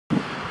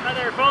Hi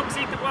there folks,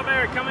 Ethan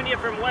Weber coming to you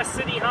from West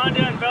City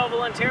Honda in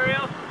Belleville,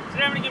 Ontario.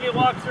 Today I'm going to give you a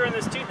walkthrough on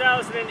this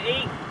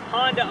 2008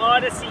 Honda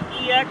Odyssey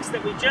EX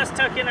that we just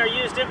took in our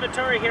used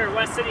inventory here at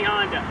West City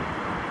Honda.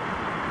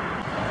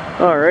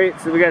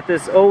 Alright, so we got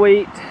this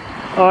 08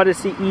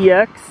 Odyssey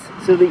EX.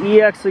 So the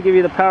EX will give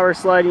you the power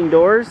sliding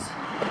doors,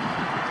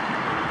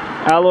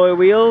 alloy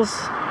wheels.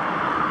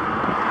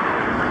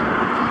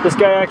 This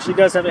guy actually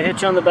does have a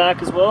hitch on the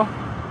back as well.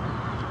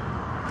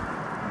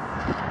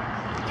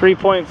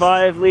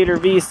 3.5 liter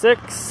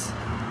V6.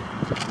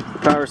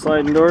 Power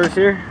sliding doors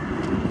here.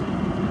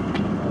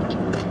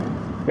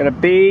 Got a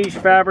beige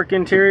fabric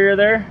interior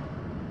there.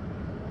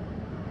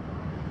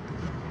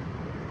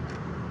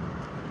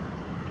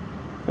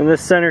 And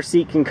this center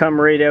seat can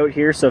come right out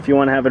here, so if you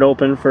want to have it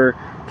open for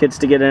kids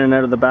to get in and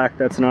out of the back,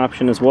 that's an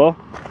option as well.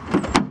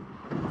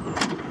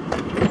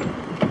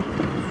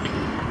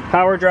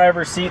 Power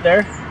driver's seat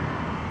there.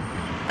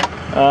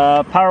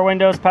 Power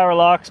windows, power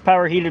locks,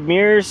 power heated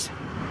mirrors.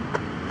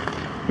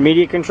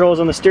 Immediate controls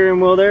on the steering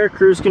wheel there,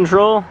 cruise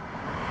control.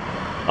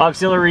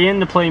 Auxiliary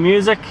in to play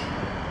music.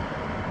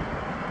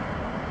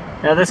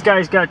 Now this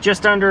guy's got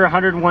just under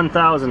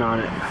 101,000 on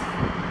it.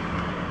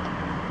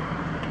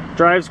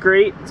 Drives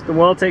great, it's been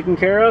well taken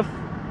care of.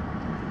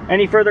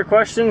 Any further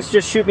questions,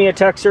 just shoot me a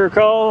text or a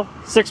call,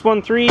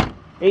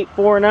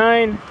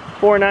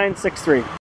 613-849-4963.